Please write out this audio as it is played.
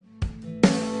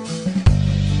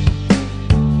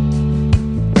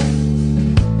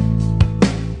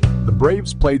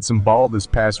Braves played some ball this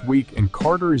past week, and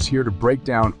Carter is here to break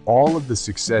down all of the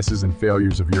successes and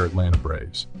failures of your Atlanta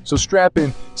Braves. So strap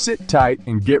in, sit tight,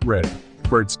 and get ready,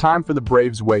 for it's time for the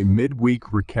Braves Way midweek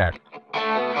recap.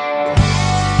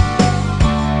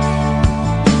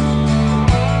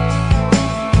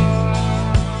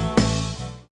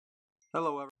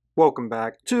 Hello, everyone. Welcome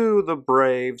back to the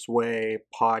Braves Way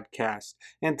podcast.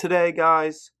 And today,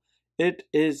 guys, it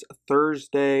is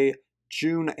Thursday,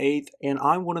 June 8th, and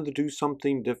I wanted to do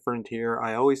something different here.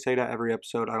 I always say that every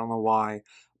episode, I don't know why,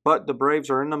 but the Braves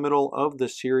are in the middle of the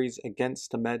series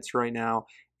against the Mets right now,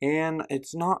 and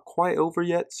it's not quite over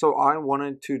yet, so I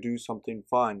wanted to do something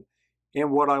fun.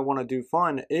 And what I want to do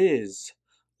fun is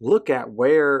look at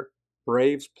where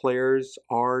Braves players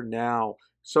are now.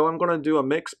 So I'm going to do a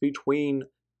mix between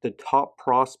the top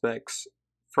prospects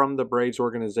from the Braves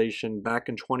organization back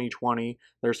in 2020.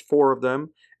 There's 4 of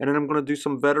them. And then I'm going to do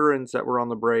some veterans that were on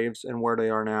the Braves and where they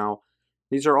are now.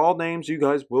 These are all names you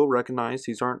guys will recognize.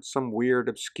 These aren't some weird,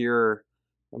 obscure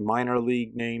minor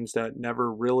league names that never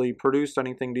really produced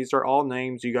anything. These are all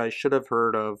names you guys should have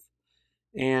heard of.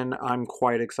 And I'm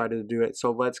quite excited to do it.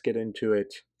 So let's get into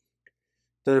it.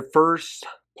 The first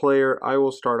player I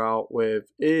will start out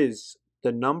with is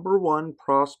the number 1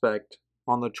 prospect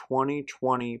on the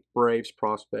 2020 Braves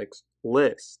prospects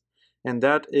list, and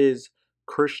that is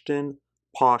Cristian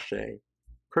Pache.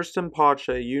 Cristian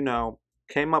Pache, you know,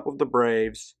 came up with the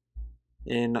Braves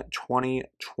in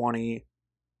 2020,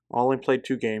 only played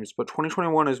 2 games, but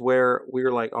 2021 is where we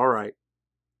were like, all right,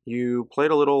 you played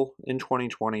a little in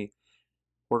 2020.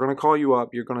 We're going to call you up.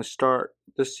 You're going to start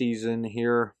the season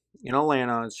here in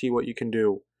Atlanta and see what you can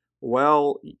do.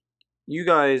 Well, you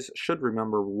guys should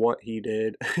remember what he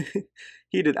did.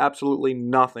 He did absolutely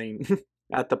nothing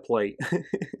at the plate.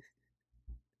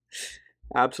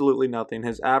 Absolutely nothing.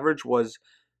 His average was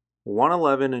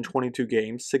 111 in 22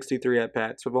 games, 63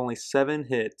 at-bats with only 7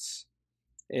 hits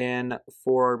and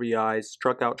 4 RBIs,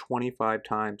 struck out 25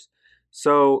 times.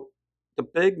 So the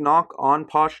big knock on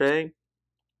Pache,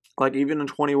 like even in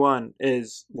 21,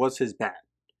 was his bat.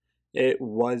 It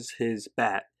was his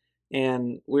bat.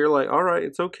 And we were like, all right,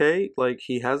 it's okay. Like,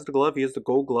 he has the glove. He has the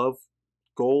gold glove.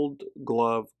 Gold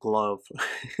glove.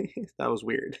 That was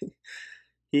weird.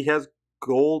 He has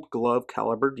gold glove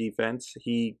caliber defense.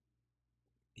 He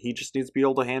just needs to be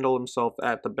able to handle himself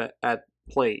at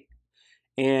plate.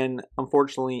 And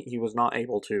unfortunately, he was not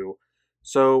able to.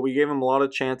 So we gave him a lot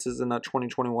of chances in that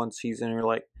 2021 season. And we were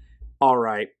like, all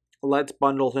right, let's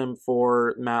bundle him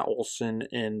for Matt Olson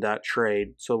in that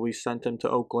trade. So we sent him to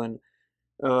Oakland.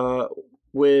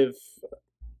 With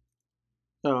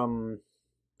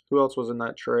who else was in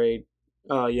that trade?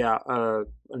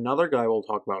 Another guy we'll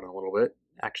talk about in a little bit,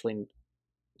 actually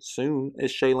soon,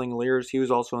 is Shaylin Lears. He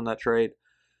was also in that trade.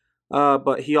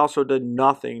 But he also did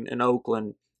nothing in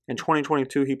Oakland. In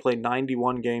 2022, he played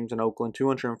 91 games in Oakland,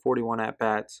 241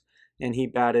 at-bats, and he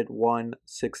batted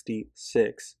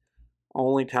 166,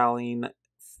 only tallying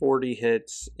 40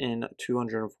 hits in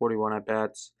 241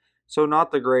 at-bats. So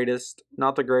not the greatest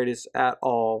at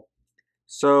all.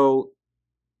 So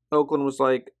Oakland was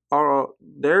like,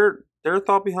 their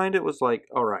thought behind it was like,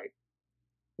 all right,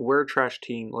 we're a trash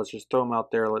team. Let's just throw him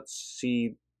out there. Let's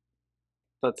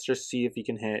just see if he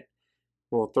can hit.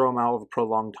 We'll throw him out of a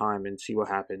prolonged time and see what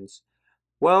happens.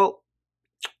 Well,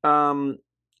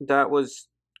 that was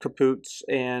kapoots,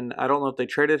 and I don't know if they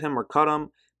traded him or cut him,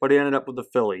 but he ended up with the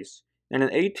Phillies. And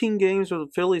in 18 games with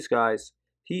the Phillies, guys,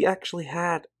 he actually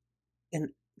had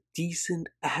an decent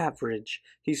average.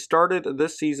 He started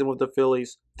this season with the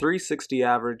Phillies, 360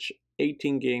 average,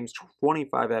 18 games,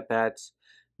 25 at-bats,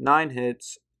 9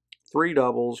 hits, 3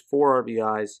 doubles, 4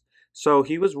 RBIs. So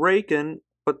he was raking,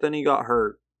 but then he got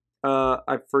hurt.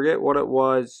 I forget what it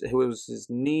was. It was his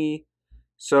knee.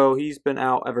 So he's been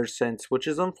out ever since, which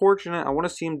is unfortunate. I want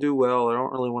to see him do well. I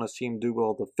don't really want to see him do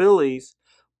well with the Phillies,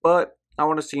 but I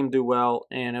want to see him do well,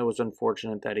 and it was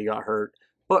unfortunate that he got hurt.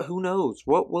 But who knows?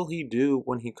 What will he do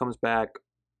when he comes back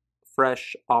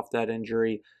fresh off that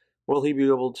injury? Will he be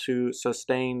able to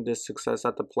sustain this success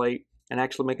at the plate and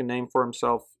actually make a name for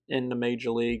himself in the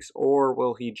major leagues? Or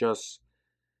will he just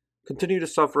continue to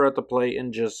suffer at the plate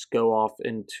and just go off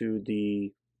into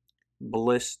the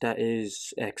bliss that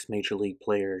is ex-major league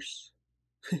players?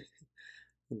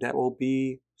 That will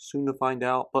be soon to find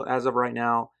out. But as of right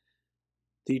now,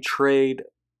 the trade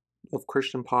of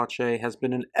Cristian Pache has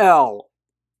been an L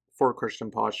for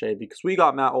Cristian Pache, because we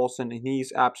got Matt Olson and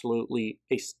he's absolutely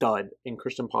a stud, and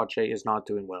Cristian Pache is not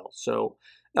doing well. So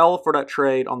L for that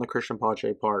trade on the Cristian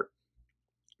Pache part.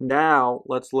 Now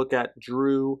let's look at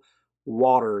Drew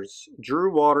Waters.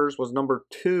 Drew Waters was number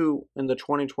 2 in the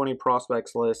 2020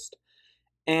 prospects list,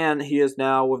 and he is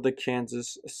now with the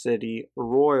Kansas City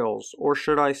Royals, or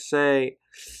should I say,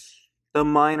 the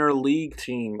minor league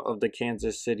team of the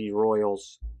Kansas City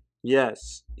Royals.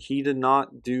 Yes, he did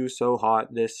not do so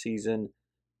hot this season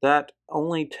that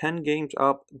only 10 games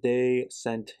up, they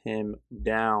sent him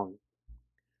down.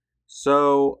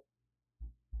 So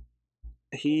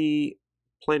he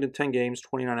played in 10 games,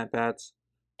 29 at bats,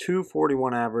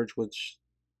 241 average, which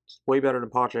is way better than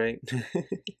Pache.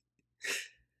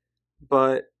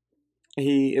 But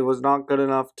it was not good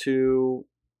enough to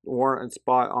warrant a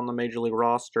spot on the major league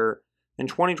roster. In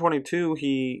 2022,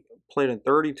 he played in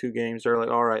 32 games. They're like,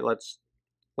 all right, let's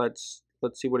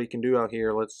see what he can do out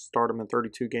here. Let's start him in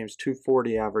 32 games,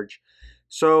 240 average.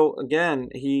 So again,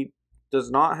 he does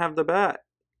not have the bat.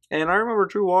 And I remember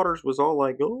Drew Waters was all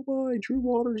like, "Oh my, Drew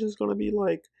Waters is gonna be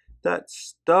like that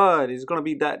stud. He's gonna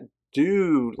be that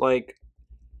dude. Like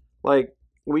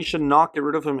we should not get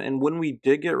rid of him." And when we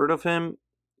did get rid of him,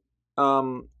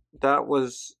 um, that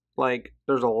was like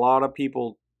there's a lot of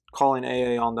people calling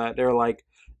AA on that. They're like,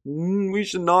 we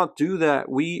should not do that.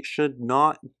 We should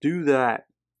not do that."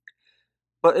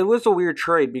 But it was a weird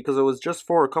trade because it was just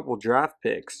for a couple draft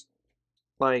picks.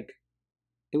 Like,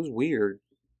 it was weird.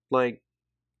 Like,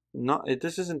 not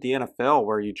this isn't the NFL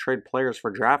where you trade players for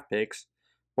draft picks.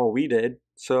 Well, we did.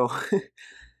 So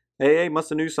AA must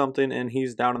have knew something, and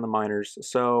he's down in the minors.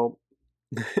 So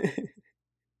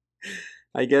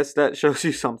I guess that shows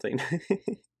you something.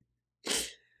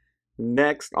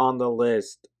 Next on the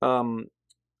list,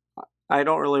 I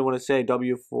don't really want to say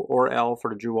W or L for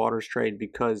the Drew Waters trade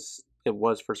because it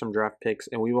was for some draft picks,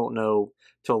 and we won't know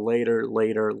till later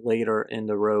in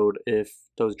the road if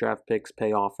those draft picks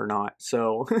pay off or not.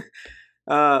 So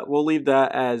we'll leave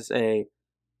that as a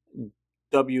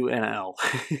W and L.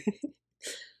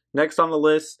 Next on the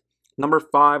list, number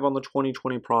 5 on the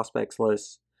 2020 prospects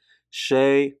list,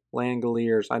 Shea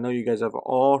Langeliers. I know you guys have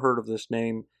all heard of this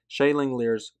name. Shea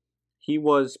Langeliers. He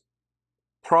was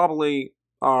probably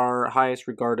our highest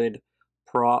regarded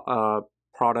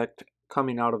product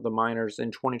coming out of the minors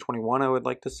in 2021, I would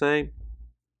like to say.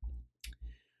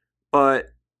 But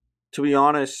to be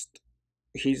honest,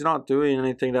 he's not doing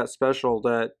anything that special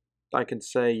that I can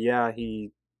say, yeah,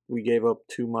 we gave up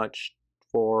too much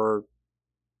for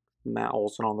Matt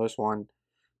Olson on this one.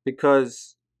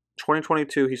 Because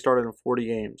 2022, he started in 40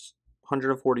 games,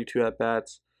 142 at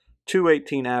bats,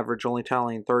 218 average, only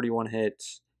tallying 31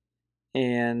 hits,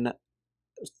 and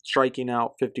striking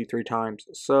out 53 times.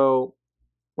 So,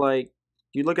 like,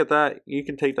 you look at that, you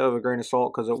can take that with a grain of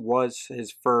salt because it was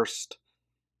his first,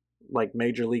 like,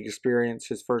 major league experience,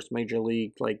 his first major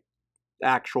league, like,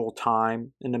 actual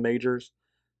time in the majors.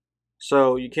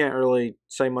 So, you can't really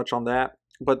say much on that.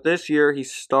 But this year, he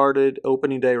started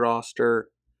opening day roster,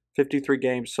 53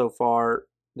 games so far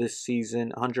this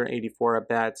season, 184 at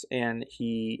bats, and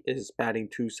he is batting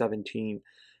 217.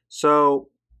 So,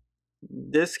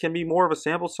 this can be more of a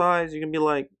sample size. You can be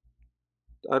like,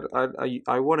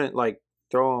 I wouldn't like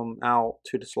throw him out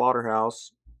to the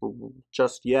slaughterhouse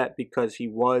just yet because he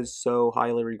was so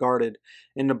highly regarded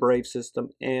in the Brave system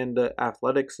and the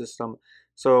athletic system.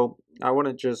 So I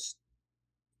wouldn't just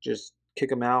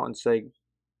kick him out and say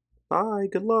bye,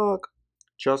 good luck,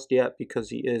 just yet because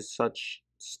he is such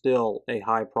still a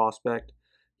high prospect.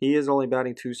 He is only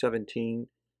batting 217,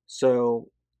 so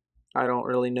I don't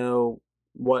really know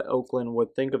what Oakland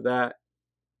would think of that.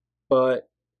 But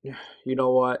you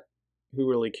know what? Who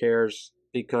really cares?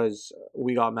 Because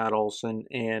we got Matt Olson,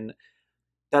 and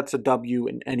that's a W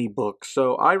in any book.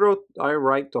 So I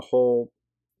write the whole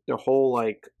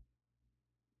like,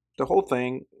 the whole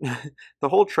thing, the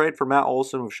whole trade for Matt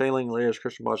Olson with Shea Langeliers,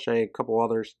 Christian Baucher, a couple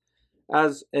others,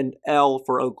 as an L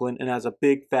for Oakland and as a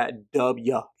big fat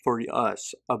W for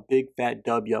us. A big fat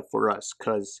W for us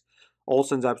because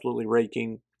Olson's absolutely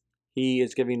raking. He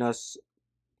is giving us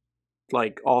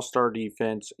like all-star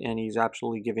defense, and he's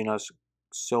absolutely giving us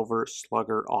silver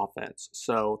slugger offense.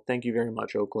 So thank you very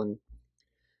much, Oakland.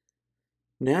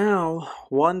 Now,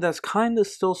 one that's kind of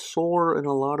still sore in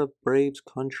a lot of Braves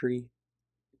country.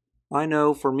 I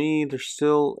know for me, there's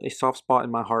still a soft spot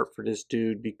in my heart for this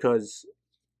dude because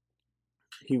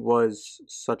he was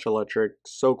such electric,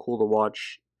 so cool to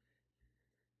watch.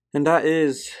 And that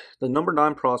is the number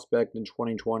 9 prospect in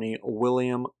 2020,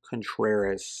 William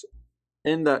Contreras.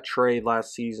 In that trade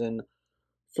last season,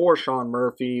 for Sean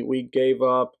Murphy, we gave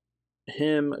up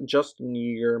him, Justin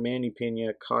Yeager, Manny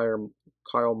Pena, Kyle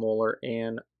Muller,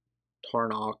 and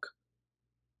Tarnock.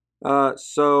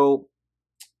 So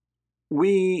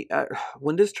we,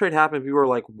 when this trade happened, we were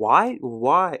like, why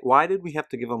did we have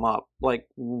to give him up? Like,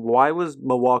 why was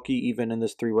Milwaukee even in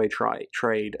this 3-way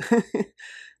trade?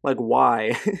 Like,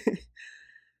 why?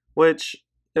 which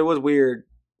it was weird.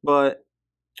 But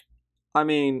I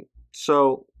mean,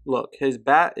 so look, his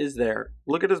bat is there.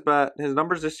 Look at his bat. His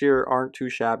numbers this year aren't too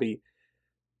shabby.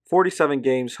 47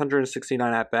 games,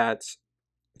 169 at bats,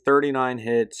 39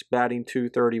 hits, batting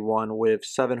 231 with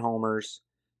 7 homers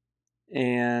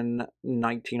and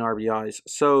 19 RBIs.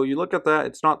 So you look at that,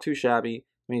 it's not too shabby.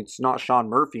 I mean, it's not Sean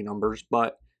Murphy numbers,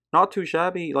 but not too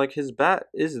shabby. Like his bat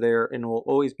is there and will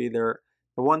always be there.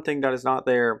 The one thing that is not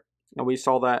there, and we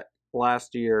saw that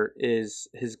last year, is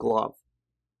his glove.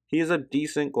 He is a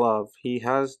decent glove. He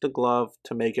has the glove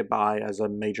to make it by as a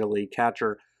major league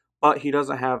catcher, but he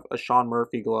doesn't have a Sean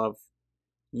Murphy glove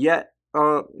yet.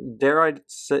 Dare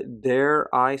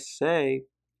I say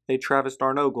a Travis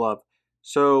d'Arnaud glove.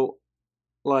 So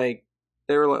like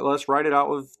they were like, let's write it out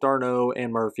with d'Arnaud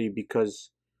and Murphy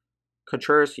because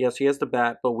Contreras, yes, he has the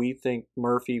bat, but we think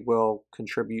Murphy will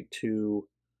contribute to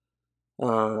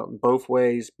both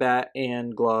ways, bat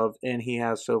and glove, and he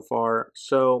has so far.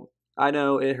 So I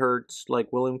know it hurts.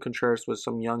 Like William Contreras was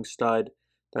some young stud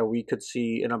that we could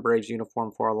see in a Braves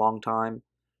uniform for a long time,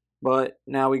 but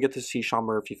now we get to see Sean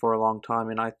Murphy for a long time,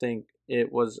 and I think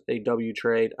it was a W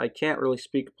trade. I can't really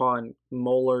speak upon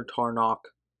Moeller Tarnock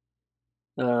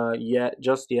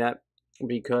just yet,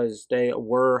 because they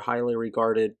were highly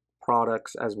regarded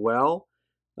products as well.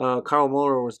 Kyle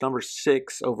Muller was number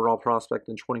 6 overall prospect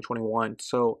in 2021,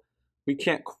 so we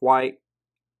can't quite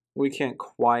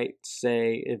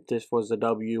say if this was a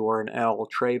W or an L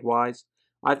trade wise.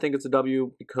 I think it's a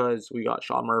W because we got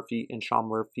Sean Murphy, and Sean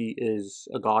Murphy is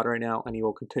a god right now, and he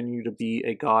will continue to be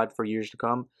a god for years to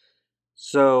come.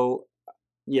 So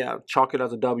yeah, chalk it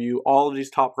as a W. All of these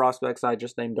top prospects I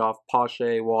just named off,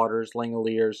 Pache, Waters,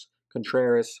 Langoliers,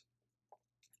 Contreras,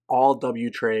 all W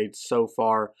trades so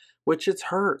far, which it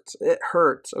hurts. It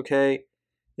hurts, okay?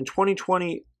 In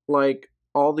 2020, like,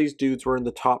 all these dudes were in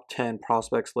the top 10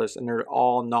 prospects list, and they're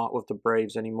all not with the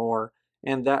Braves anymore.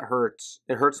 And that hurts.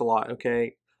 It hurts a lot,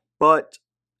 okay? But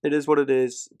it is what it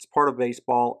is. It's part of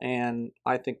baseball, and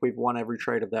I think we've won every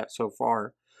trade of that so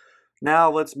far.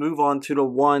 Now let's move on to the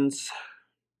ones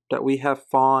that we have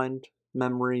fond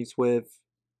memories with.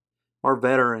 Our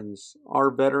veterans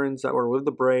that were with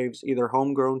the Braves, either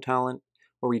homegrown talent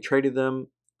or we traded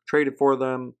for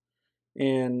them,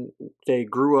 and they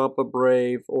grew up a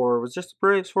Brave or was just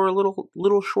Braves for a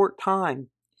little short time,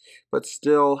 but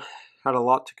still had a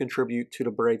lot to contribute to the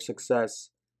Brave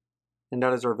success, and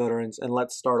that is our veterans. And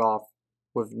let's start off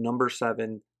with number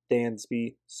 7,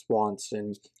 Dansby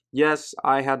Swanson. Yes,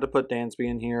 I had to put Dansby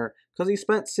in here because he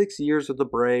spent 6 years with the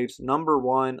Braves, number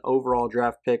 1 overall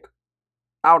draft pick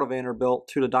out of Vanderbilt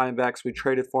to the Diamondbacks. We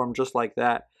traded for him just like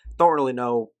that. Don't really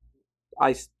know.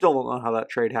 I still don't know how that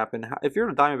trade happened. If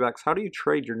you're the Diamondbacks, how do you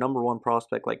trade your number 1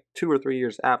 prospect like 2 or 3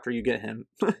 years after you get him?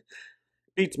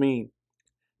 Beats me.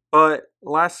 But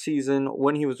last season,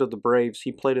 when he was with the Braves,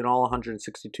 he played in all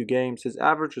 162 games. His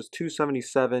average was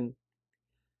 277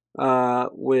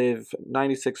 with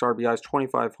 96 RBIs,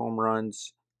 25 home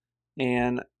runs,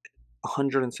 and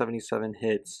 177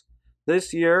 hits.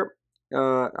 This year,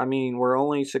 I mean, we're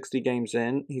only 60 games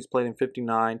in. He's played in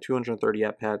 59, 230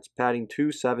 at-bats, batting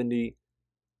 270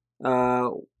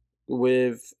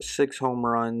 with 6 home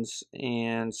runs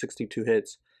and 62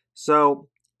 hits. So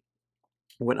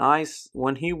when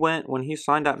he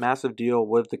signed that massive deal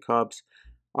with the Cubs,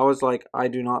 I was like, I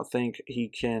do not think he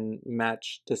can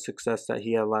match the success that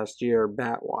he had last year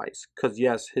bat-wise. Because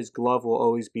yes, his glove will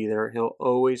always be there. He'll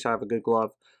always have a good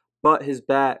glove. But his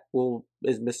bat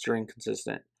is Mr.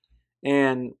 Inconsistent.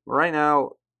 And right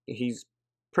now, he's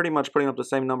pretty much putting up the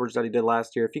same numbers that he did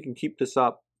last year. If he can keep this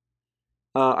up,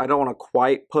 I don't want to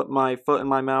quite put my foot in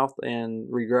my mouth and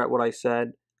regret what I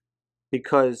said.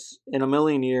 Because in a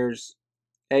million years,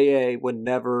 AA would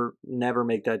never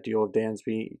make that deal with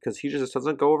Dansby because he just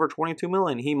doesn't go over 22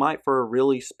 million. He might for a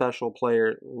really special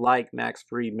player like Max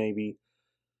Fried maybe,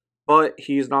 but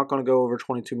he's not going to go over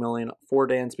 22 million for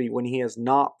Dansby when he has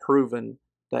not proven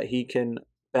that he can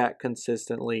bat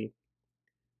consistently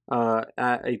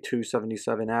at a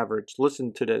 277 average.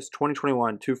 Listen to this: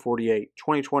 2021 248,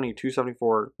 2020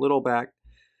 274, little back,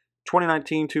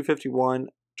 2019 251,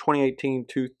 2018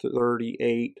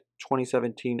 238,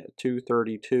 2017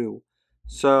 232.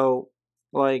 So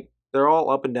like they're all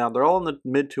up and down. They're all in the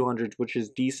mid 200s, which is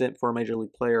decent for a major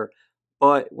league player.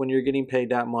 But when you're getting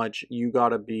paid that much, you got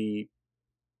to be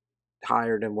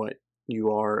higher than what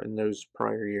you are in those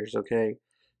prior years, okay?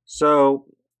 So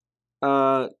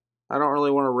I don't really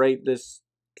want to rate this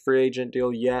free agent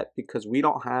deal yet because we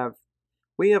have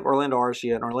Orlando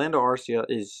Arcia, and Orlando Arcia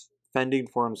is fending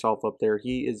for himself up there.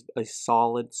 He is a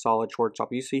solid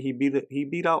shortstop. You see, he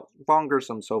beat out Von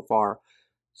Grissom so far.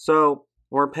 So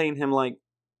We're paying him like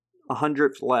a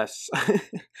hundredth less.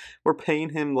 We're paying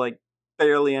him like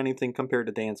barely anything compared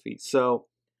to Dansby. So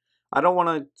I don't want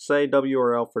to say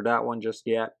WRL for that one just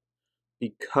yet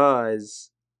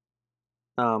because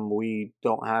we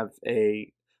don't have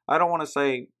a. I don't want to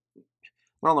say.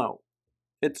 I don't know.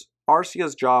 It's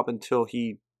Arcia's job until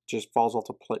he just falls off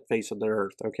the face of the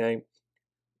earth. Okay,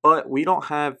 but we don't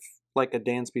have like a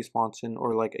Dansby Swanson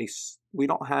or like we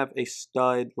don't have a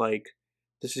stud like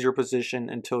this is your position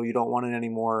until you don't want it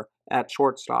anymore at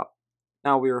shortstop.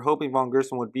 Now we were hoping Von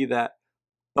Grissom would be that,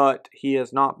 but he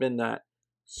has not been that.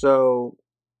 So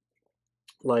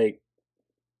like,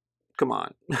 come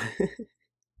on.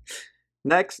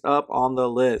 Next up on the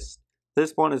list.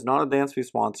 This one is not a Dansby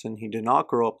Swanson. He did not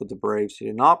grow up with the Braves. He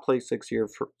did not play 6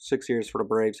 years for the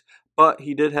Braves, but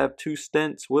he did have 2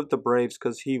 stints with the Braves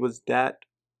because he was that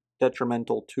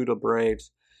detrimental to the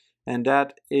Braves, and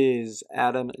that is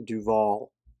Adam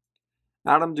Duvall.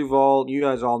 Adam Duvall, you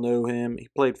guys all know him. He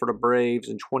played for the Braves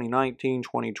in 2019,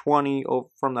 2020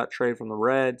 from that trade from the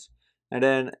Reds, and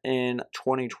then in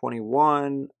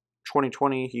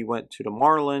 2020, he went to the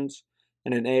Marlins,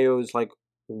 and then AO is like,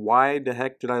 why the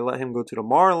heck did I let him go to the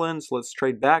Marlins? Let's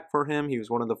trade back for him. He was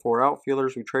one of the 4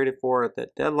 outfielders we traded for at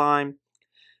that deadline,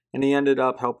 and he ended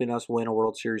up helping us win a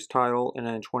World Series title, and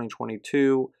then in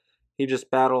 2022, he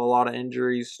just battled a lot of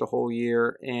injuries the whole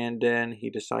year, and then he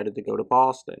decided to go to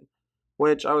Boston,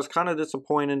 which I was kind of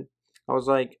disappointed. I was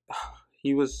like,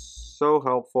 he was so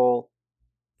helpful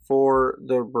for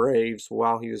the Braves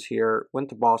while he was here. Went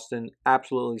to Boston,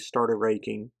 absolutely started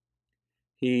raking.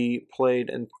 He played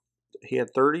and he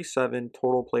had 37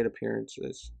 total plate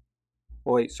appearances.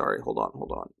 Oh, wait, sorry, hold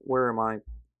on. Where am I?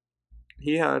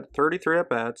 He had 33 at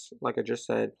bats, like I just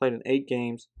said, played in 8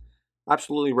 games,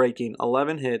 absolutely raking,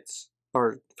 11 hits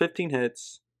or 15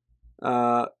 hits,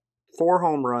 4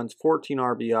 home runs, 14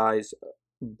 RBIs,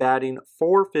 batting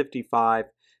 .455,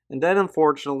 and then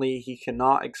unfortunately he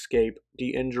cannot escape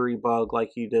the injury bug like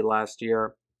he did last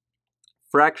year.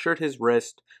 Fractured his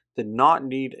wrist, did not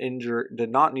need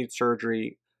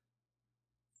surgery.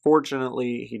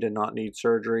 Fortunately, he did not need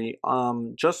surgery.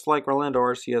 Just like Orlando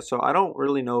Arcia, so I don't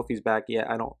really know if he's back yet.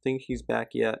 I don't think he's back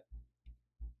yet.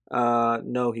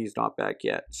 No, he's not back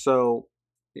yet. So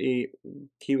he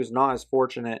was not as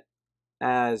fortunate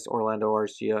as Orlando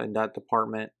Arcia in that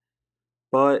department,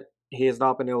 but he has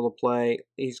not been able to play.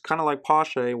 He's kind of like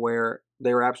Pache, where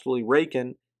they were absolutely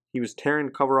raking. He was tearing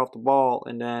the cover off the ball,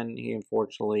 and then he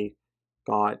unfortunately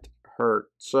got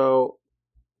hurt. So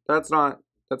that's kind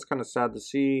of sad to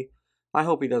see. I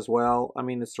hope he does well. I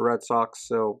mean, it's the Red Sox,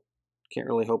 so can't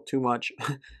really hope too much,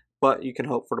 but you can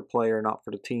hope for the player, not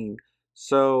for the team.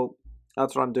 So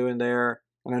that's what I'm doing there.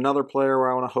 And another player where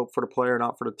I want to hope for the player,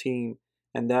 not for the team,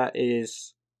 and that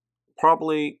is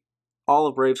probably all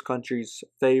of Braves country's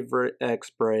favorite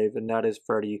ex-Brave, and that is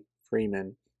Freddie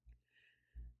Freeman.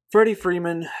 Freddie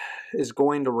Freeman is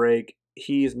going to rake.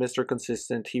 He is Mr.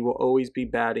 Consistent. He will always be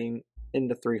batting in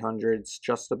the 300s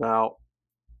just about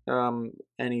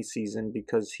any season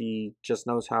because he just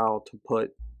knows how to put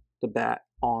the bat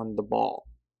on the ball.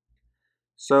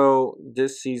 So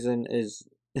this season is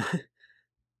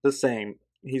the same.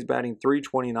 He's batting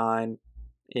 .329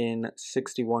 in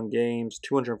 61 games,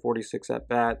 246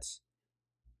 at-bats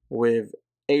with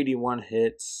 81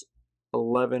 hits,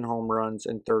 11 home runs,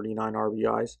 and 39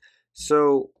 RBIs.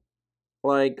 So,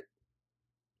 like,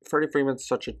 Freddie Freeman's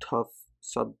such a tough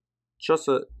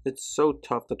it's so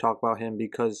tough to talk about him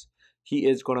because he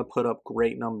is going to put up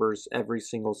great numbers every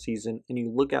single season. And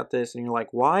you look at this and you're like,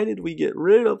 why did we get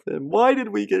rid of him? Why did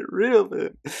we get rid of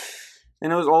him?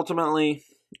 And it was ultimately,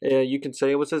 you can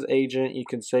say it was his agent. You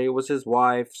can say it was his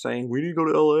wife saying, we need to go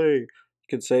to LA. You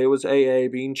can say it was AA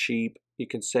being cheap. You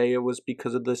can say it was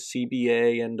because of the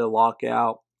CBA and the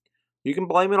lockout. You can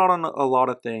blame it on a lot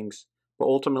of things. But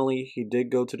ultimately, he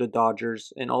did go to the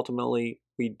Dodgers. And ultimately,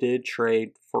 we did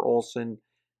trade for Olsen.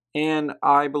 And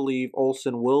I believe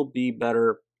Olsen will be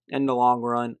better in the long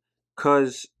run.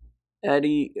 Because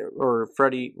Freddie,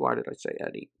 why did I say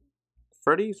Eddie?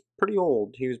 Freddie's pretty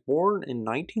old. He was born in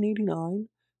 1989.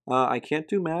 I can't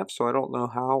do math, so I don't know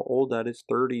how old that is.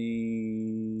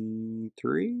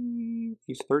 33?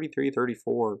 He's 33,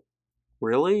 34.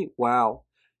 Really? Wow.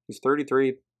 He's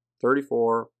 33,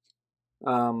 34.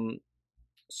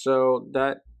 So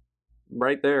that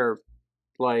right there,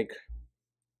 like,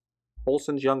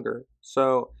 Olsen's younger.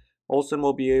 So Olsen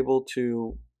will be able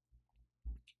to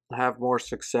have more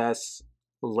success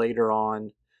later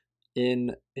on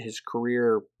in his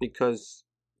career because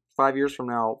 5 years from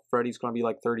now, Freddie's going to be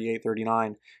like 38,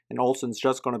 39, and Olsen's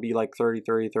just going to be like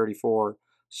 30, 34.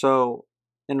 So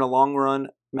in the long run,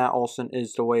 Matt Olson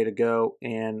is the way to go,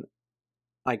 and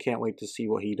I can't wait to see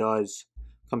what he does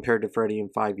compared to Freddie in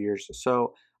 5 years.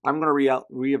 So I'm going to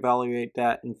reevaluate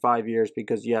that in 5 years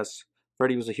because, yes,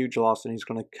 Freddie was a huge loss, and he's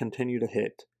going to continue to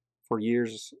hit for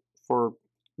years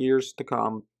to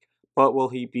come. But will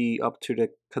he be up to the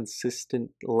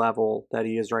consistent level that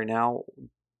he is right now?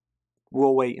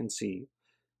 We'll wait and see.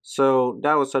 So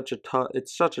that was such a tough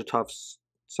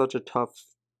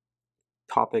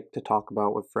topic to talk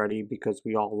about with Freddie because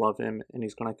we all love him and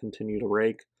he's going to continue to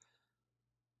rake.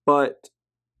 But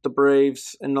the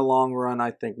Braves, in the long run,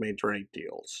 I think made the right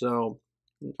deal. So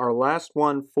our last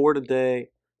one for today,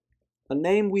 a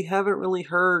name we really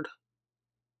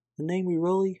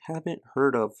haven't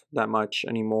heard of that much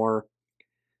anymore.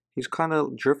 He's kind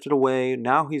of drifted away.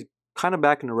 Now he's kind of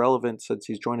back into relevance since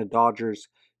he's joined the Dodgers.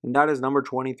 And that is number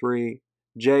 23,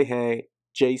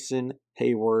 Jason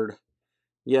Hayward.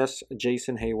 Yes,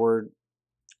 Jason Hayward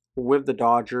with the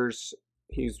Dodgers.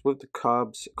 He's with the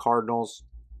Cardinals.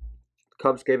 The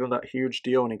Cubs gave him that huge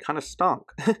deal and he kind of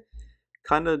stunk.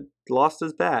 Kind of lost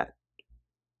his bat.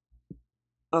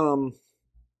 In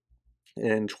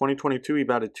 2022, he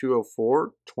batted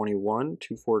 204, 21,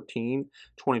 214,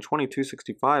 2020,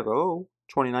 265,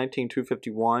 2019,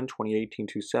 251, 2018,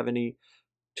 270,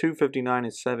 259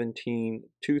 and 17,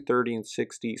 230 and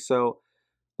 60. So,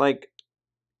 like,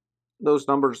 those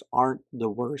numbers aren't the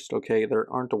worst, okay? They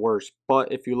aren't the worst.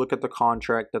 But if you look at the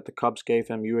contract that the Cubs gave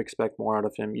him, you expect more out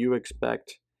of him. You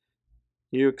expect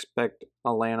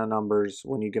Atlanta numbers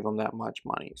when you give him that much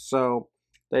money. So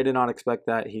they did not expect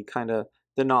that. He kind of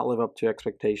did not live up to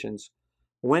expectations.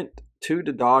 Went to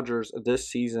the Dodgers this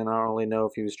season. I don't really know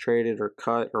if he was traded or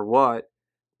cut or what,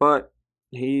 but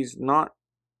he's not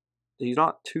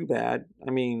too bad.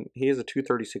 I mean, he has a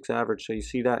 236 average, so you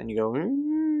see that and you go,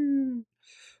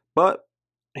 But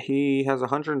he has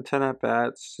 110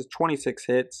 at-bats, 26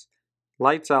 hits,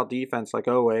 lights out defense like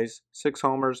always, 6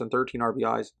 homers and 13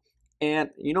 RBIs. And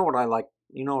you know what I like?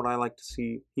 You know what I like to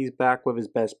see? He's back with his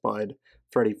best bud,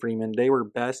 Freddie Freeman. They were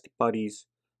best buds,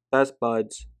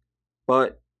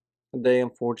 but they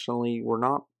unfortunately were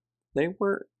not. They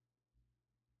were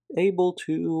able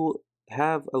to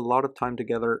have a lot of time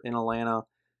together in Atlanta,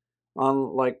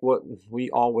 unlike what we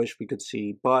all wish we could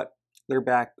see. But they're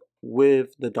back with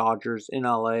the Dodgers in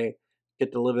LA,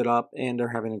 get to live it up, and they're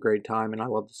having a great time, and I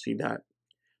love to see that.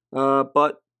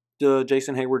 But the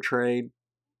Jason Hayward trade,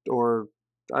 or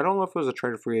I don't know if it was a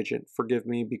trade or free agent, forgive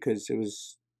me, because it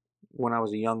was when I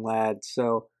was a young lad,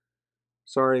 so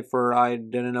sorry I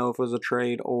didn't know if it was a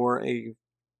trade or if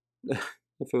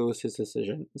it was his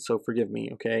decision, so forgive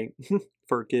me, okay?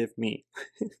 Forgive me.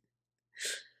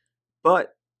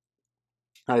 But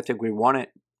I think we won it,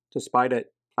 despite it.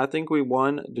 I think we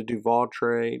won the Duvall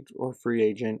trade or free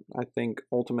agent. I think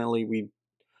ultimately we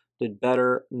did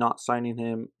better not signing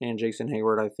him, and Jason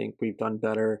Hayward, I think we've done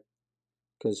better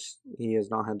because he has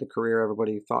not had the career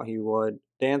everybody thought he would.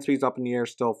 Dansby's up in the air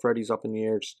still. Freddie's up in the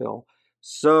air still.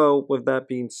 So with that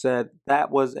being said,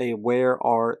 that was a Where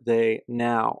Are They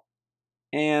Now?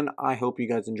 And I hope you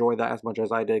guys enjoyed that as much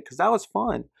as I did because that was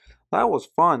fun. That was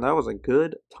fun. That was a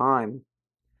good time.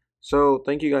 So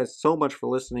thank you guys so much for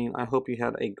listening. I hope you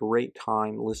had a great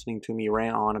time listening to me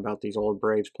rant on about these old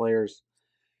Braves players.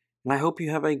 And I hope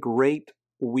you have a great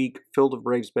week filled with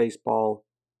Braves baseball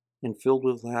and filled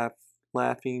with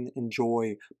laughing and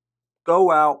joy.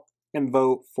 Go out and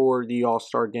vote for the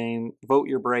All-Star game. Vote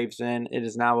your Braves in. It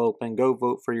is now open. Go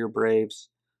vote for your Braves.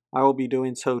 I will be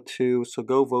doing so too, so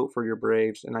go vote for your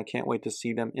Braves, and I can't wait to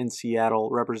see them in Seattle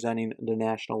representing the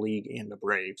National League and the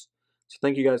Braves. So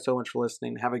thank you guys so much for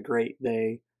listening. Have a great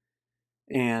day,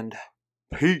 and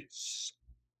peace.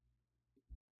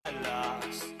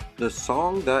 The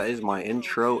song that is my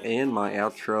intro and my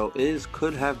outro is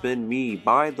Could Have Been Me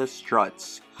by The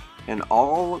Struts, and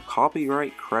all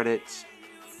copyright credits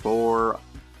for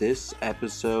this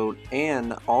episode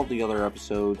and all the other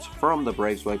episodes from the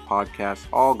Braves Way podcast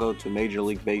all go to Major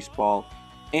League Baseball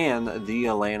and the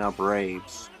Atlanta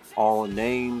Braves. All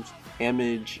names,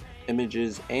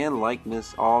 images, and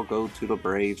likeness all go to the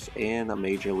Braves and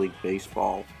Major League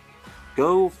Baseball.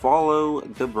 Go follow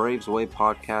the Braves Way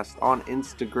podcast on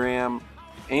Instagram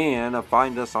and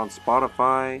find us on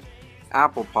Spotify,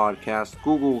 Apple Podcasts,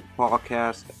 Google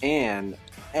Podcasts, and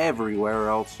everywhere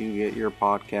else you get your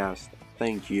podcast.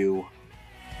 Thank you.